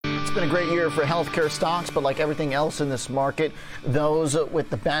It's been a great year for healthcare stocks, but like everything else in this market, those with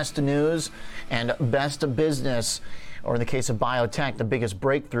the best news and best business, or in the case of biotech, the biggest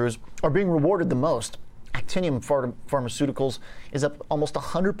breakthroughs, are being rewarded the most. Actinium Pharmaceuticals is up almost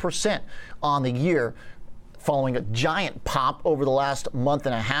 100% on the year, following a giant pop over the last month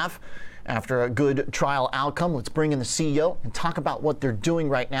and a half. After a good trial outcome, let's bring in the CEO and talk about what they're doing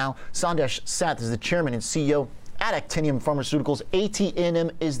right now. Sandesh Seth is the chairman and CEO at Actinium Pharmaceuticals. ATNM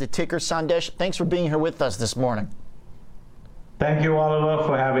is the ticker. Sandesh, thanks for being here with us this morning. Thank you, Oliver,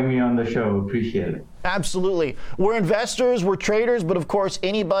 for having me on the show. Appreciate it. Absolutely. We're investors, we're traders, but of course,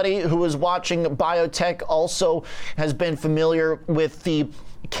 anybody who is watching biotech also has been familiar with the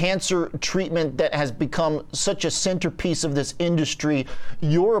cancer treatment that has become such a centerpiece of this industry.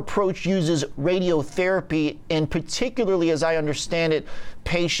 Your approach uses radiotherapy, and particularly, as I understand it,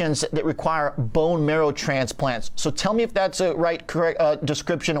 patients that require bone marrow transplants. So tell me if that's a correct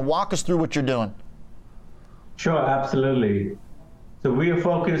description, and walk us through what you're doing. Sure, absolutely. So we are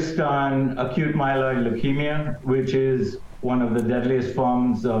focused on acute myeloid leukemia, which is one of the deadliest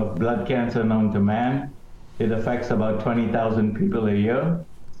forms of blood cancer known to man. It affects about 20,000 people a year.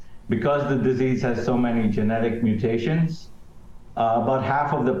 Because the disease has so many genetic mutations, about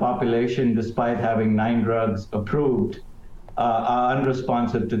half of the population, despite having 9 drugs approved, are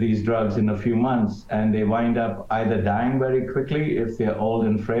unresponsive to these drugs in a few months, and they wind up either dying very quickly if they're old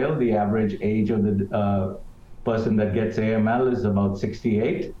and frail. The average age of the person that gets AML is about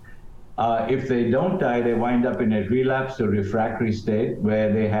 68. If they don't die, they wind up in a relapse or refractory state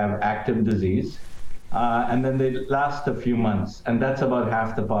where they have active disease. And then they last a few months, and that's about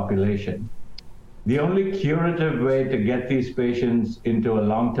half the population. The only curative way to get these patients into a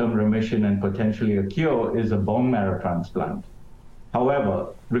long-term remission and potentially a cure is a bone marrow transplant.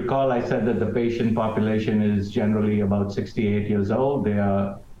 However, recall I said that the patient population is generally about 68 years old. They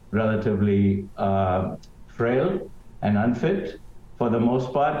are relatively frail and unfit for the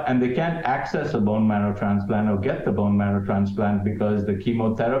most part, and they can't access a bone marrow transplant or get the bone marrow transplant because the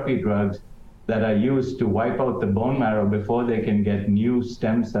chemotherapy drugs that are used to wipe out the bone marrow before they can get new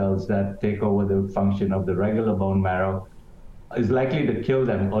stem cells that take over the function of the regular bone marrow is likely to kill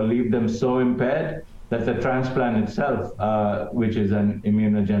them or leave them so impaired that the transplant itself, which is an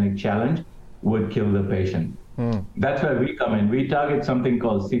immunogenic challenge, would kill the patient. That's where we come in. We target something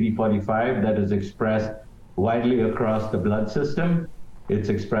called CD45 that is expressed widely across the blood system. It's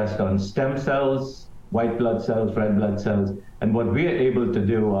expressed on stem cells, white blood cells, red blood cells. And what we are able to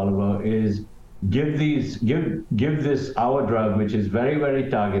do, Oliver, is give this our drug, which is very,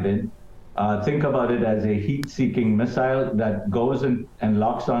 very targeted. Think about it as a heat-seeking missile that goes and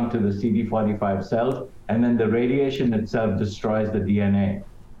locks onto the CD45 cells, and then the radiation itself destroys the DNA.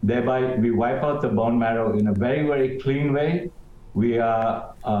 Thereby, we wipe out the bone marrow in a very, very clean way. We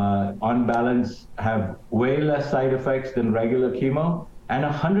are, on balance, have way less side effects than regular chemo, and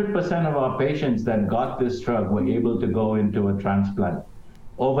 100% of our patients that got this drug were able to go into a transplant.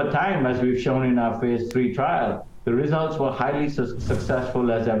 Over time, as we've shown in our phase 3 trial, the results were highly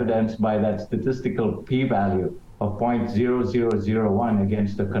successful, as evidenced by that statistical p-value of 0.0001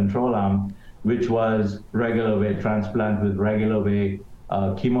 against the control arm, which was regular way transplant with regular way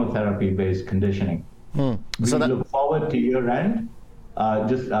chemotherapy-based conditioning. We look forward to year-end,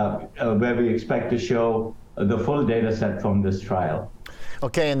 where we expect to show the full data set from this trial.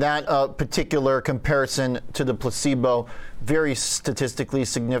 Okay, and that particular comparison to the placebo, very statistically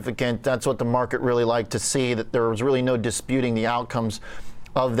significant. That's what the market really liked to see, that there was really no disputing the outcomes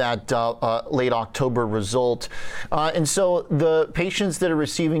of that late October result. And so the patients that are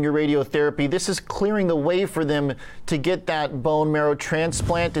receiving your radiotherapy, this is clearing the way for them to get that bone marrow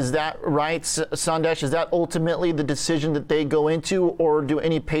transplant. Is that right, Sandesh? Is that ultimately the decision that they go into, or do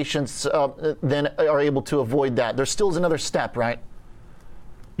any patients then are able to avoid that? There still is another step, right?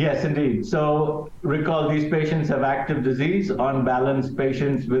 Yes, indeed. So recall, these patients have active disease. On balance,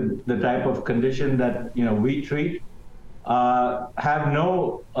 patients with the type of condition that we treat have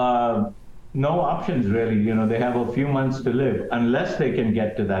no options really. They have a few months to live unless they can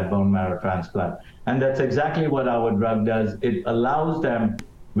get to that bone marrow transplant. And that's exactly what our drug does. It allows them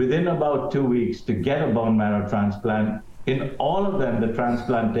within about 2 weeks to get a bone marrow transplant. In all of them, the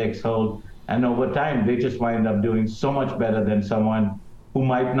transplant takes hold, and over time, they just wind up doing so much better than someone who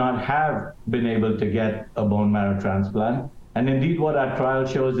might not have been able to get a bone marrow transplant. And indeed, what our trial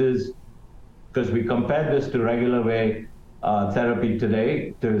shows is, because we compared this to regular way therapy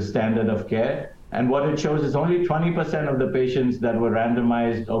today, to standard of care, and what it shows is only 20% of the patients that were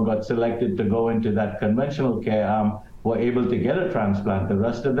randomized or got selected to go into that conventional care arm were able to get a transplant. The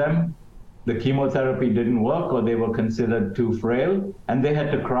rest of them the chemotherapy didn't work or they were considered too frail, and they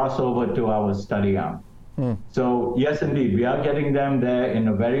had to cross over to our study arm. So yes, indeed, we are getting them there in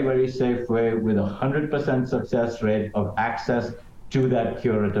a very, very safe way with a 100% success rate of access to that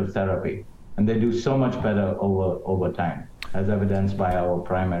curative therapy. And they do so much better over time, as evidenced by our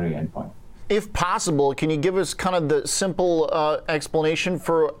primary endpoint. If possible, can you give us kind of the simple explanation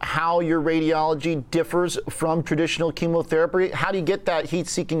for how your radiology differs from traditional chemotherapy? How do you get that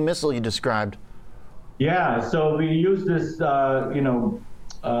heat-seeking missile you described? Yeah, so we use this,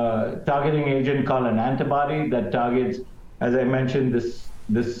 targeting agent called an antibody that targets, as I mentioned, this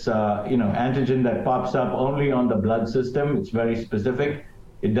antigen that pops up only on the blood system. It's very specific.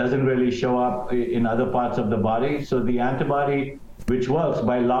 It doesn't really show up in other parts of the body. So the antibody, which works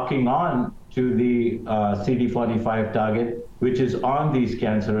by locking on to the CD45 target, which is on these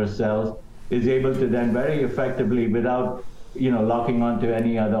cancerous cells, is able to then very effectively, without locking onto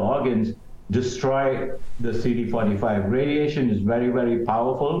any other organs, destroy the CD45. Radiation is very, very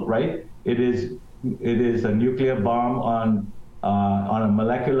powerful, right? It is a nuclear bomb on a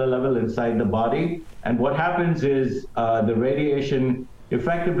molecular level inside the body. And what happens is the radiation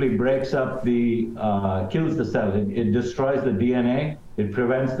effectively breaks up kills the cell. It destroys the DNA. It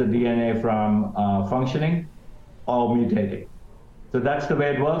prevents the DNA from functioning or mutating. So that's the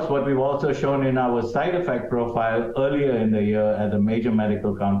way it works. What we've also shown in our side effect profile earlier in the year at a major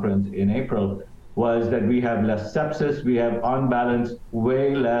medical conference in April was that we have less sepsis, we have on balance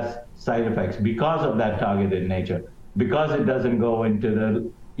way less side effects because of that targeted nature, because it doesn't go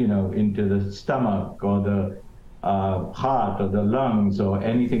into the stomach or the heart or the lungs or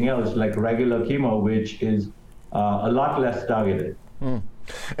anything else like regular chemo, which is a lot less targeted.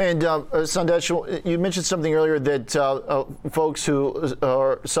 And Sandesh, you mentioned something earlier that folks who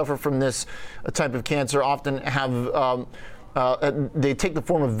suffer from this type of cancer often have, they take the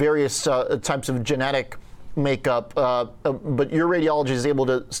form of various types of genetic makeup, but your radiology is able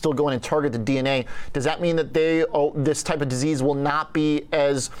to still go in and target the DNA. Does that mean that this type of disease will not be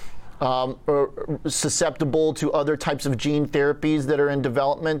as susceptible to other types of gene therapies that are in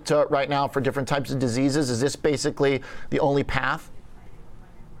development right now for different types of diseases? Is this basically the only path?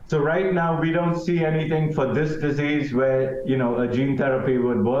 So right now, we don't see anything for this disease where, a gene therapy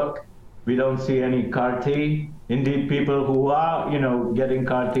would work. We don't see any CAR T. Indeed, people who are, getting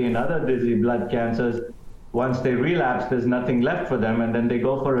CAR T in other disease, blood cancers, once they relapse, there's nothing left for them, and then they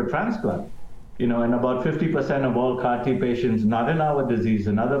go for a transplant. And about 50% of all CAR T patients, not in our disease,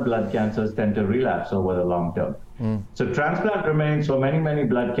 and other blood cancers, tend to relapse over the long term. So transplant remains for many, many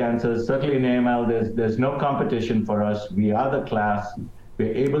blood cancers. Certainly in AML, there's no competition for us. We are the class.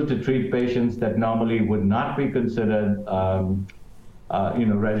 We're able to treat patients that normally would not be considered,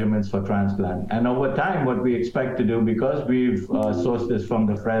 regimens for transplant. And over time, what we expect to do, because we've sourced this from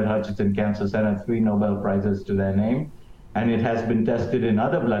the Fred Hutchinson Cancer Center, 3 Nobel Prizes to their name, and it has been tested in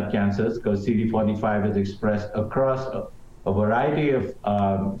other blood cancers because CD45 is expressed across a variety of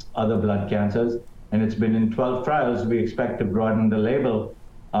other blood cancers, and it's been in 12 trials. We expect to broaden the label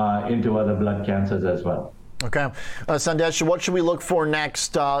into other blood cancers as well. Okay. Sandesh, what should we look for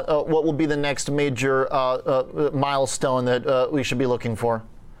next? What will be the next major milestone that we should be looking for?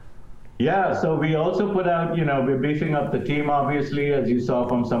 Yeah, so we also put out, we're beefing up the team, obviously, as you saw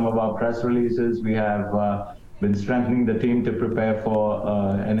from some of our press releases. We have been strengthening the team to prepare for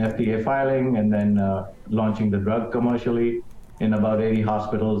an FDA filing and then launching the drug commercially in about 80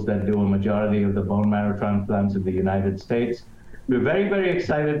 hospitals that do a majority of the bone marrow transplants in the United States. We're very, very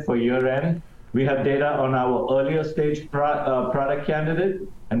excited for year end. We have data on our earlier stage product candidate.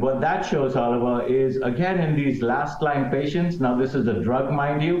 And what that shows, Oliver, is again in these last line patients, now this is a drug,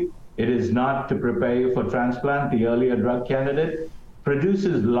 mind you, it is not to prepare you for transplant. The earlier drug candidate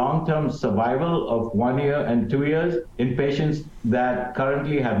produces long-term survival of 1 year and 2 years in patients that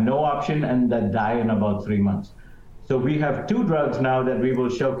currently have no option and that die in about 3 months. So we have 2 drugs now that we will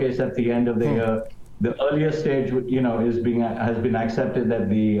showcase at the end of the year. The earlier stage, has been accepted at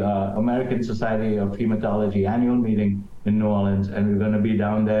the American Society of Hematology annual meeting in New Orleans, and we're going to be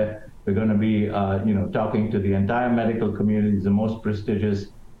down there. We're going to be, talking to the entire medical community. It's the most prestigious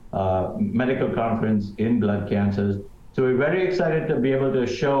medical conference in blood cancers. So we're very excited to be able to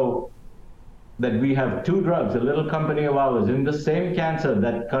show that we have 2 drugs, a little company of ours, in the same cancer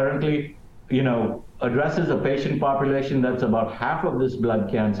that currently, addresses a patient population that's about half of this blood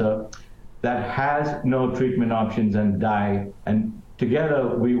cancer, that has no treatment options and die. And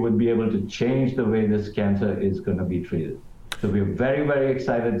together, we would be able to change the way this cancer is going to be treated. So we're very, very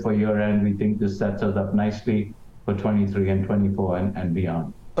excited for year end. We think this sets us up nicely for 23 and 24 and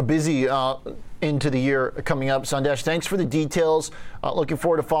beyond. a busy into the year coming up. Sandesh, thanks for the details. Looking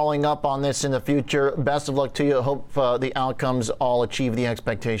forward to following up on this in the future. Best of luck to you. Hope the outcomes all achieve the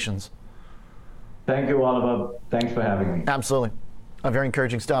expectations. Thank you, Oliver. Thanks for having me. Absolutely. Very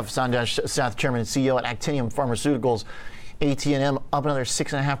encouraging stuff. Sandesh Seth, Chairman and CEO at Actinium Pharmaceuticals. AT&M up another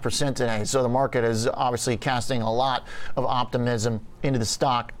 6.5% today. So the market is obviously casting a lot of optimism into the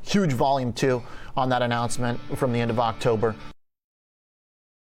stock. Huge volume, too, on that announcement from the end of October.